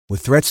With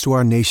threats to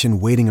our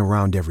nation waiting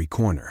around every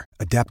corner,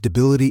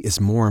 adaptability is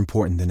more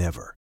important than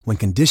ever. When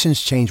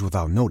conditions change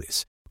without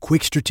notice,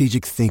 quick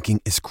strategic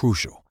thinking is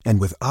crucial.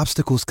 And with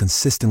obstacles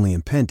consistently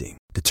impending,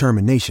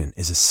 determination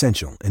is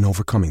essential in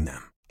overcoming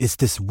them. It's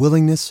this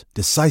willingness,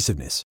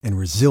 decisiveness, and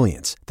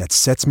resilience that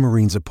sets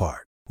Marines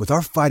apart. With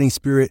our fighting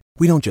spirit,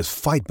 we don't just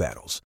fight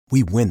battles,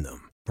 we win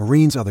them.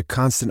 Marines are the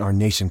constant our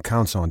nation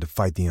counts on to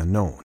fight the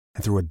unknown.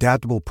 And through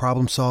adaptable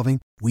problem solving,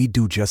 we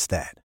do just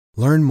that.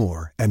 Learn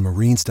more at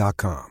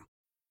marines.com.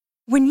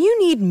 When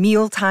you need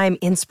mealtime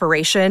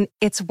inspiration,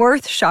 it's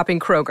worth shopping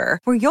Kroger,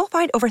 where you'll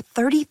find over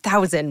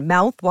 30,000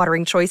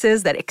 mouth-watering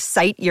choices that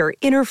excite your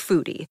inner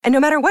foodie. And no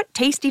matter what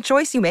tasty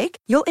choice you make,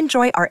 you'll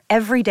enjoy our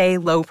everyday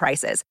low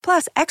prices,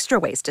 plus extra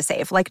ways to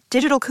save, like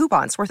digital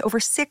coupons worth over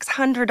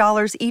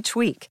 $600 each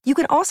week. You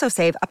can also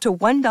save up to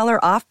 $1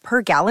 off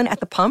per gallon at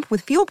the pump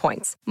with fuel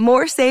points.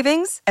 More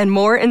savings and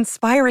more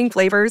inspiring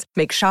flavors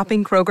make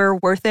shopping Kroger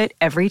worth it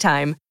every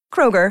time.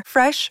 Kroger,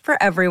 fresh for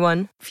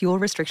everyone. Fuel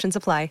restrictions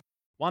apply.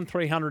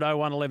 1300 01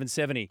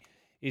 1170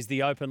 is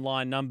the open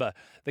line number.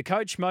 The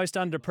coach most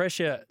under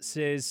pressure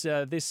says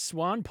this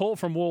one. Paul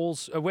from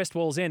West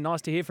Walls End.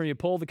 Nice to hear from you,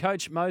 Paul. The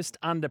coach most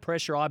under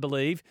pressure, I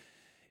believe,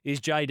 is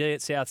JD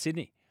at South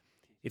Sydney.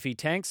 If he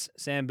tanks,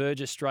 Sam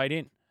Burgess straight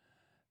in.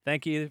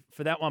 Thank you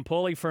for that one,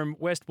 Paulie from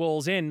West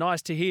Walls End.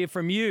 Nice to hear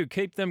from you.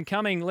 Keep them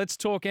coming. Let's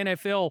talk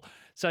NFL.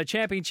 So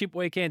championship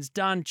weekend's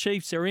done.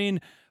 Chiefs are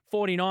in.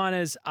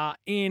 49ers are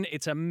in.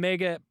 It's a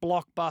mega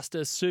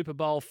blockbuster Super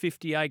Bowl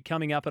 58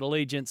 coming up at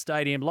Allegiant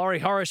Stadium. Laurie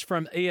Horesh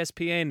from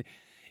ESPN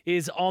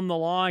is on the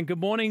line.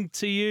 Good morning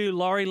to you,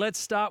 Laurie. Let's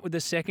start with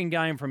the second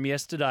game from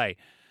yesterday.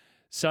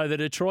 So the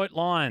Detroit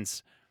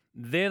Lions,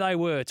 there they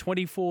were,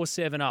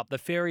 24-7 up. The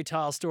fairy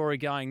tale story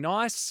going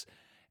nice,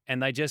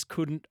 and they just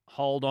couldn't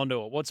hold on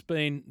to it. What's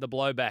been the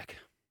blowback?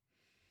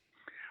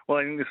 Well,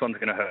 I think this one's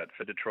going to hurt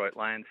for Detroit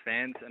Lions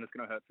fans, and it's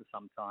going to hurt for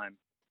some time.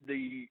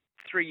 The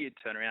 3-year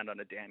turnaround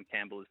under Dan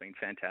Campbell has been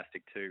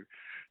fantastic to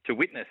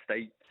witness.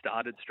 They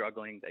started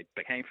struggling. They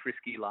became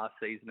frisky last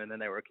season, and then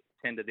they were a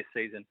contender this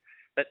season.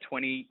 That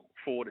 24-7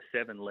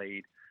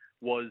 lead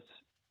was,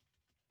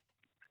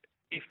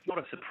 if not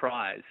a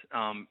surprise,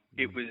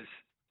 it was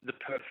the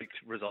perfect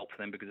result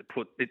for them because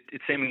it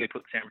seemingly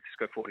put the San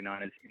Francisco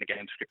 49ers in a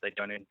game script they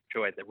don't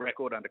enjoy. The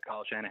record under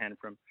Kyle Shanahan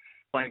from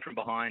playing from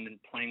behind and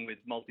playing with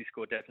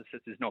multi-score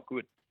deficits is not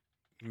good.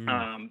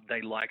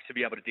 They like to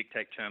be able to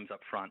dictate terms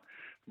up front,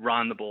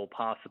 run the ball,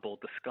 pass the ball,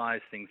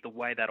 disguise things. The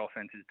way that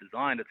offense is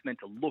designed, it's meant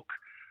to look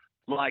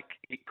like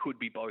it could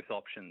be both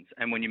options.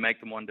 And when you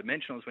make them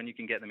one-dimensional is when you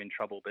can get them in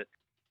trouble. But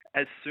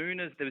as soon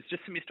as there was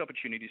just some missed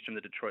opportunities from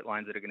the Detroit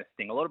Lions that are going to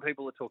sting. A lot of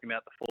people are talking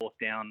about the fourth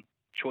down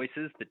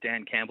choices that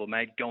Dan Campbell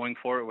made going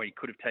for it, where he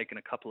could have taken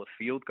a couple of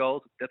field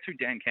goals. That's who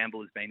Dan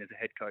Campbell has been as a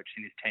head coach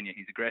in his tenure.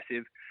 He's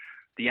aggressive.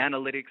 The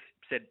analytics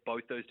said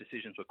both those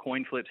decisions were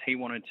coin flips. He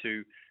wanted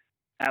to,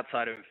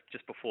 outside of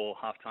just before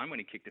halftime when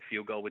he kicked a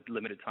field goal with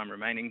limited time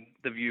remaining,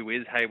 the view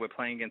is, hey, we're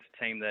playing against a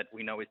team that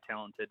we know is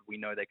talented. We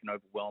know they can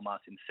overwhelm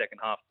us in the second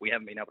half. We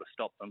haven't been able to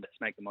stop them. Let's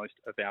make the most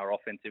of our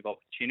offensive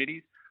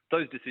opportunities.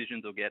 Those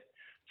decisions will get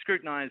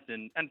scrutinized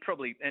and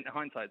probably, in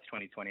hindsight's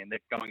 2020, and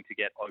they're going to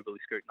get overly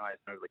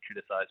scrutinized and overly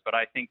criticized. But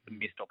I think the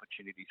missed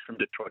opportunities from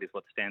Detroit is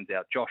what stands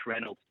out. Josh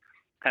Reynolds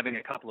having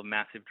a couple of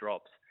massive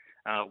drops,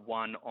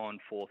 one on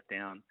fourth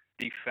down.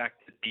 The fact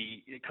that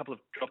a couple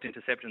of dropped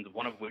interceptions,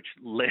 one of which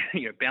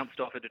bounced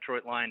off a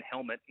Detroit Lion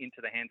helmet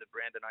into the hands of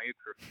Brandon Ayuk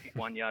for a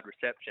 1-yard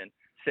reception,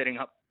 setting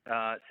up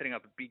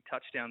a big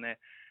touchdown there.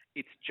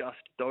 It's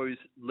just those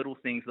little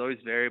things, those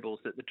variables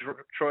that the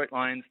Detroit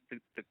Lions,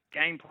 the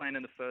game plan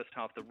in the first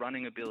half, the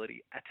running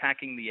ability,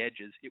 attacking the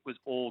edges, it was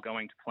all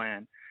going to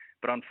plan.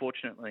 But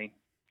unfortunately,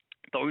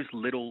 those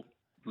little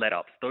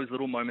let-ups, those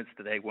little moments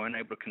that they weren't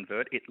able to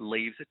convert, it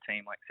leaves a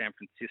team like San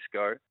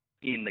Francisco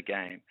in the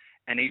game.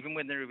 And even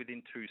when they're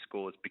within 2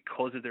 scores,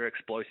 because of their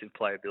explosive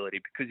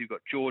playability, because you've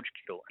got George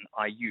Kittle and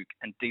Ayuk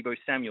and Deebo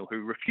Samuel,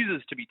 who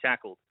refuses to be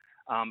tackled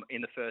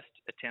in the first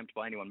attempt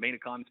by anyone. Mina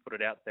Kimes put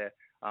it out there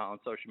on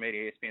social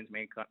media, ESPN's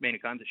Mina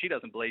Kimes, that she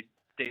doesn't believe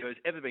Deebo's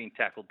ever been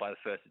tackled by the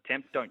first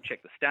attempt. Don't check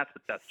the stats,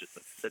 but that's just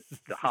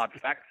the hard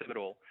facts of it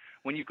all.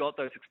 When you've got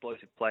those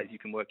explosive plays, you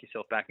can work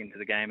yourself back into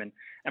the game.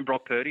 And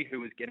Brock Purdy,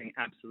 who was getting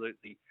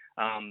absolutely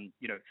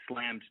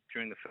slammed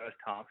during the first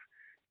half,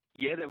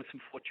 yeah, there was some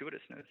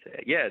fortuitousness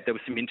there. Yeah, there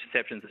were some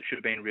interceptions that should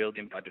have been reeled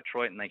in by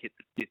Detroit, and they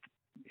hit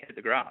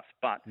the grass,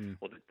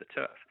 or the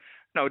turf.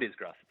 No, it is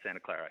grass at Santa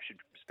Clara. I should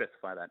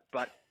specify that.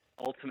 But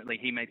ultimately,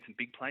 he made some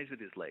big plays with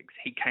his legs.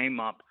 He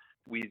came up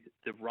with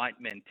the right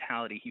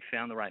mentality. He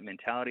found the right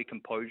mentality,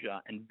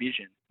 composure, and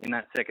vision in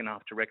that second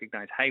half to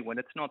recognize, hey, when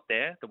it's not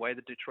there, the way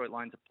the Detroit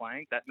Lions are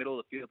playing, that middle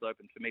of the field's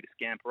open for me to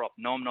scamper off.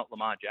 No, I'm not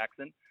Lamar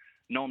Jackson.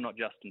 No, I'm not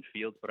Justin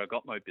Fields, but I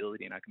got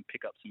mobility and I can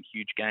pick up some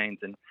huge gains.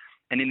 And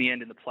in the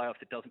end, in the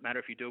playoffs, it doesn't matter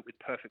if you do it with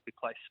perfectly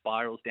placed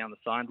spirals down the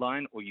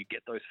sideline or you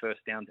get those first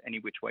downs any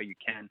which way you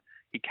can.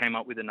 He came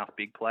up with enough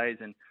big plays.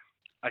 And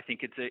I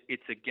think it's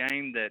a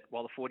game that,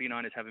 while the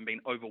 49ers haven't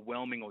been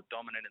overwhelming or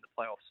dominant in the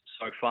playoffs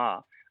so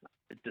far,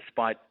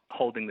 despite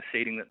holding the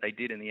seeding that they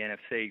did in the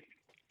NFC,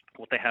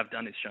 what they have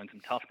done is shown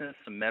some toughness,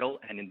 some mettle,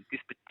 and in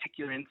this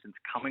particular instance,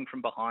 coming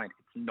from behind,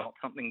 it's not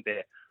something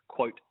they're,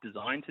 quote,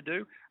 designed to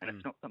do, and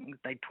it's not something that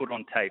they put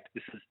on tape.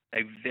 This is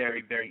a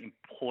very, very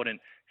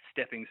important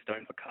stepping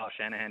stone for Kyle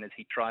Shanahan as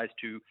he tries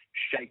to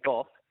shake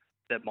off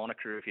that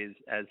moniker of his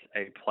as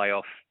a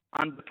playoff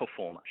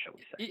underperformer, shall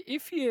we say.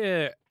 If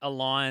you're a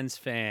Lions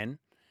fan,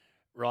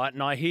 right,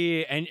 and I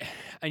hear, and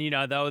you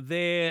know, they were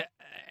there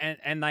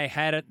and they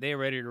had it, they're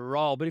ready to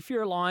roll. But if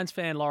you're a Lions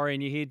fan, Laurie,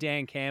 and you hear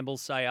Dan Campbell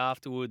say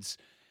afterwards,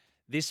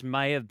 this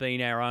may have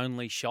been our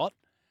only shot,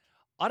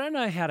 I don't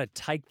know how to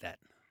take that.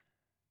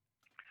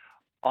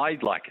 I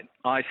like it.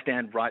 I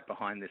stand right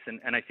behind this.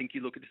 And I think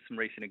you look at some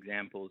recent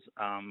examples.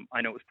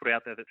 I know it was put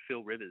out there that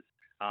Phil Rivers,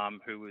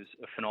 who was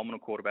a phenomenal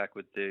quarterback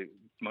with the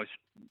most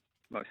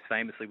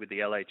famously with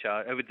the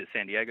with the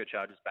San Diego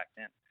Chargers back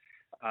then,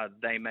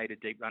 they made a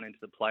deep run into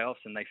the playoffs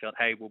and they felt,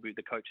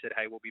 the coach said,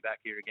 hey, we'll be back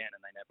here again.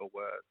 And they never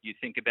were. You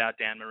think about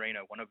Dan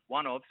Marino,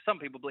 one of, some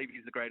people believe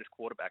he's the greatest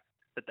quarterback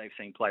that they've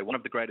seen play, one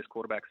of the greatest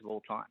quarterbacks of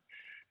all time.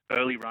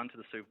 Early run to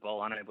the Super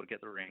Bowl, unable to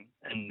get the ring,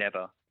 and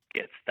never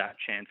gets that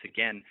chance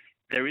again.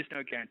 There is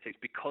no guarantees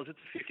because it's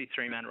a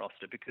 53-man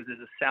roster, because there's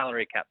a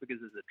salary cap, because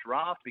there's a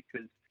draft,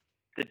 because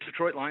the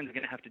Detroit Lions are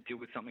going to have to deal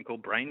with something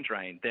called brain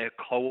drain.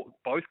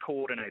 Both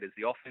coordinators,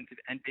 the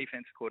offensive and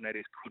defensive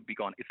coordinators, could be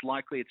gone. It's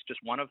likely it's just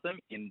one of them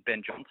in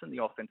Ben Johnson,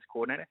 the offensive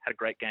coordinator, had a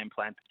great game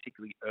plan,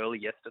 particularly early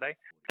yesterday.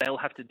 They'll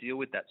have to deal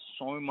with that.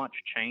 So much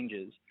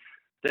changes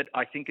that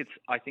I think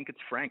it's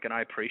frank, and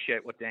I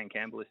appreciate what Dan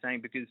Campbell is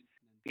saying, because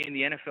in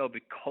the NFL,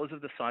 because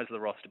of the size of the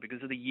roster,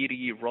 because of the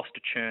year-to-year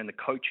roster churn, the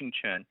coaching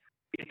churn,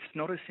 it's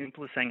not as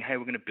simple as saying, hey,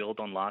 we're going to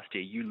build on last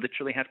year. You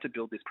literally have to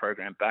build this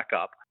program back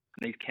up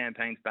and these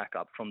campaigns back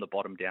up from the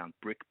bottom down,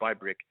 brick by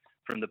brick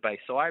from the base.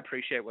 So I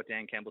appreciate what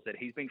Dan Campbell said.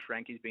 He's been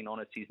frank. He's been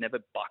honest. He's never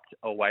bucked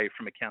away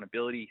from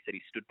accountability. He said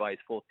he stood by his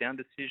fourth down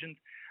decisions.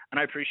 And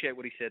I appreciate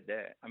what he said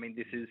there. I mean,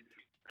 this is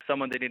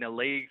someone that in a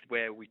league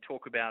where we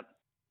talk about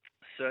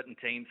certain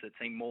teams that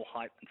seem more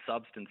hype than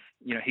substance,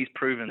 you know, he's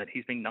proven that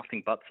he's been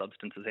nothing but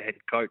substance as a head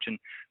coach. And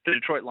the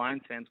Detroit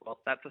Lions fans, well,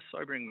 that's a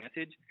sobering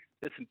message.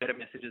 There's some better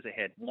messages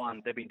ahead.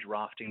 One, they've been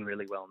drafting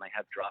really well, and they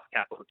have draft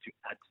capital to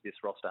add to this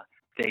roster.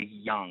 They're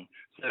young,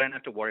 so they don't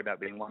have to worry about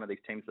being one of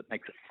these teams that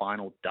makes a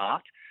final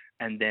dart,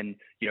 and then,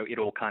 you know, it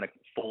all kind of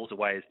falls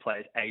away as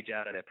players age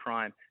out of their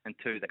prime. And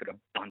two, they've got a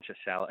bunch of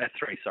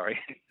three, sorry.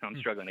 I'm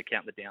struggling to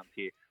count the downs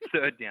here.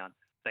 Third down,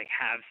 they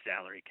have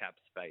salary cap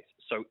space.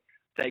 So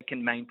they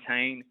can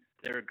maintain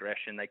their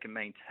aggression. They can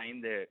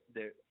maintain their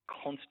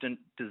constant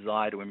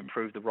desire to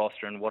improve the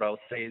roster. And what I'll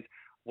say is,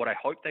 what I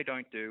hope they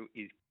don't do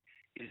is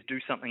do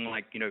something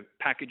like, you know,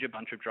 package a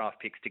bunch of draft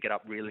picks to get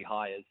up really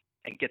high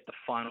and get the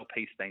final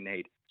piece they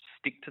need.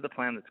 Stick to the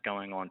plan that's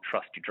going on.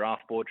 Trust your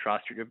draft board,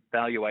 trust your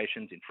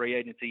evaluations in free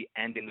agency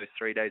and in those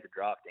 3 days of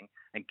drafting,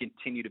 and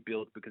continue to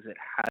build, because it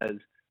has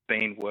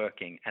been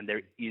working and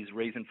there is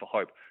reason for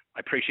hope. I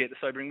appreciate the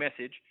sobering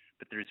message,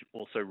 but there is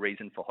also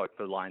reason for hope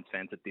for Lions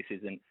fans that this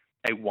isn't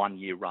a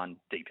one-year run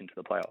deep into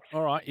the playoffs.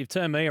 All right, you've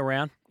turned me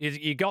around.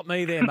 You got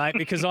me there, mate,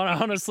 because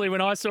honestly,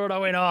 when I saw it, I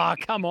went, oh,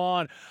 come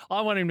on.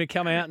 I want him to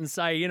come out and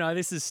say, you know,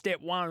 this is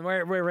step one.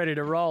 We're ready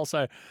to roll.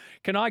 So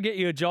can I get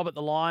you a job at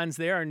the Lions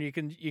there, and you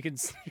can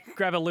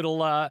grab a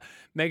little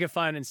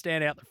megaphone and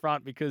stand out the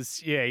front,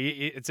 because, yeah,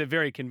 it's a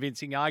very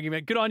convincing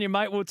argument. Good on you,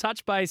 mate. We'll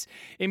touch base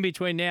in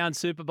between now and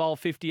Super Bowl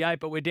 58,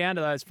 but we're down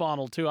to those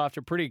final two after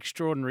a pretty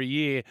extraordinary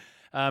year.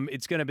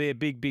 It's going to be a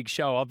big, big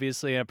show,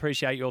 obviously, and I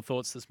appreciate your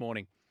thoughts this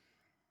morning.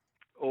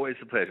 Always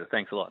a pleasure.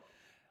 Thanks a lot.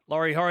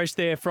 Laurie Horesh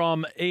there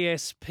from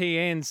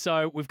ESPN.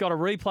 So we've got a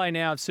replay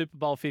now of Super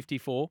Bowl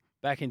 54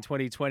 back in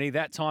 2020.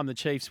 That time the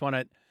Chiefs won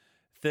it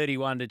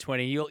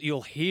 31-20.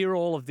 You'll hear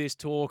all of this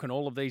talk and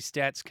all of these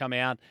stats come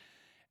out,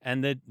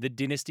 and the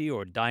dynasty,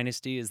 or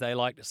dynasty as they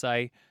like to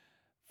say,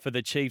 for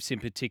the Chiefs in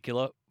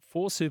particular,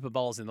 4 Super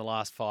Bowls in the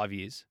last 5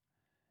 years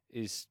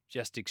is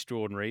just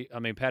extraordinary. I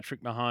mean,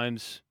 Patrick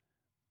Mahomes,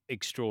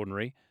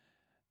 extraordinary.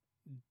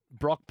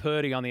 Brock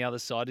Purdy on the other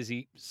side, as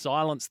he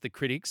silenced the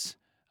critics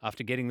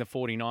after getting the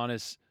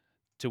 49ers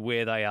to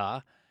where they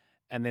are.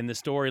 And then the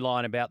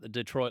storyline about the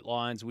Detroit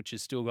Lions, which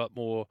has still got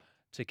more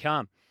to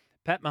come.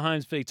 Pat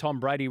Mahomes v. Tom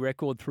Brady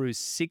record through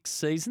 6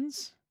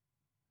 seasons,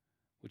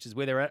 which is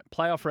where they're at.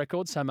 Playoff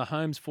record, so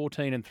Mahomes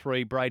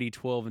 14-3, Brady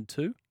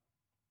 12-2.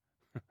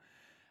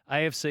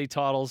 AFC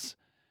titles,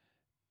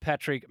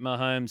 Patrick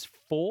Mahomes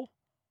 4,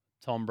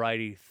 Tom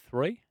Brady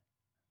 3.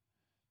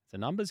 It's a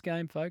numbers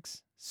game,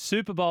 folks.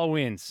 Super Bowl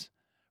wins,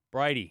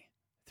 Brady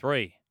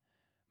 3,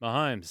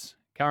 Mahomes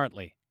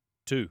currently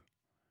 2,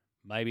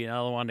 maybe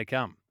another one to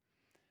come.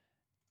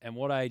 And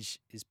what age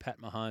is Pat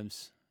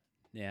Mahomes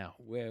now?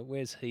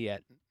 Where's he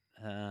at?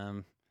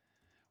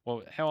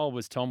 Well, how old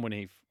was Tom when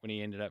he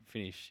ended up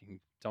finishing?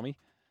 Tommy,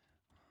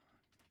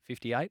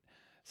 58.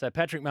 So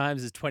Patrick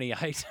Mahomes is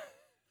 28.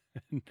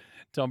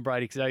 Tom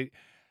Brady. So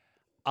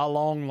a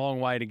long, long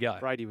way to go.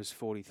 Brady was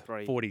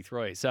 43.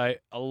 43. So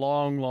a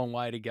long, long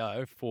way to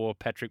go for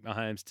Patrick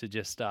Mahomes to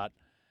just start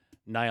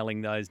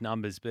nailing those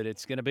numbers. But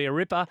it's going to be a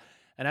ripper.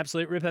 An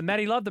absolute ripper.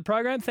 Matty, love the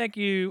program. Thank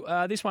you.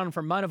 This one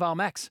from Mona Vale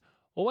Max.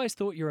 Always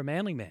thought you're a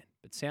Manly man,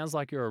 but sounds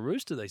like you're a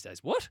Rooster these days.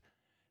 What?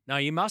 No,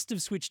 you must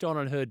have switched on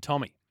and heard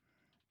Tommy.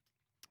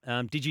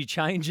 Did you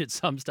change at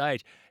some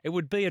stage? It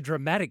would be a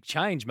dramatic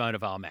change, Mona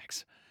Vale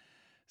Max.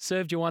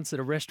 Served you once at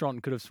a restaurant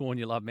and could have sworn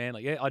you love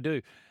Manly. Yeah, I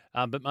do.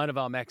 But Mona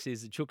Vale Max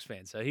is a Chooks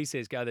fan, so he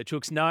says go the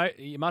Chooks. No,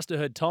 you must have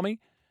heard Tommy,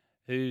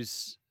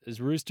 who's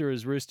as rooster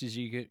as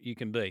you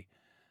can be.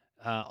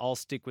 I'll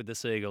stick with the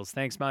Seagulls.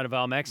 Thanks, Mona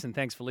Vale Max, and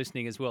thanks for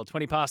listening as well.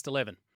 20 past 11.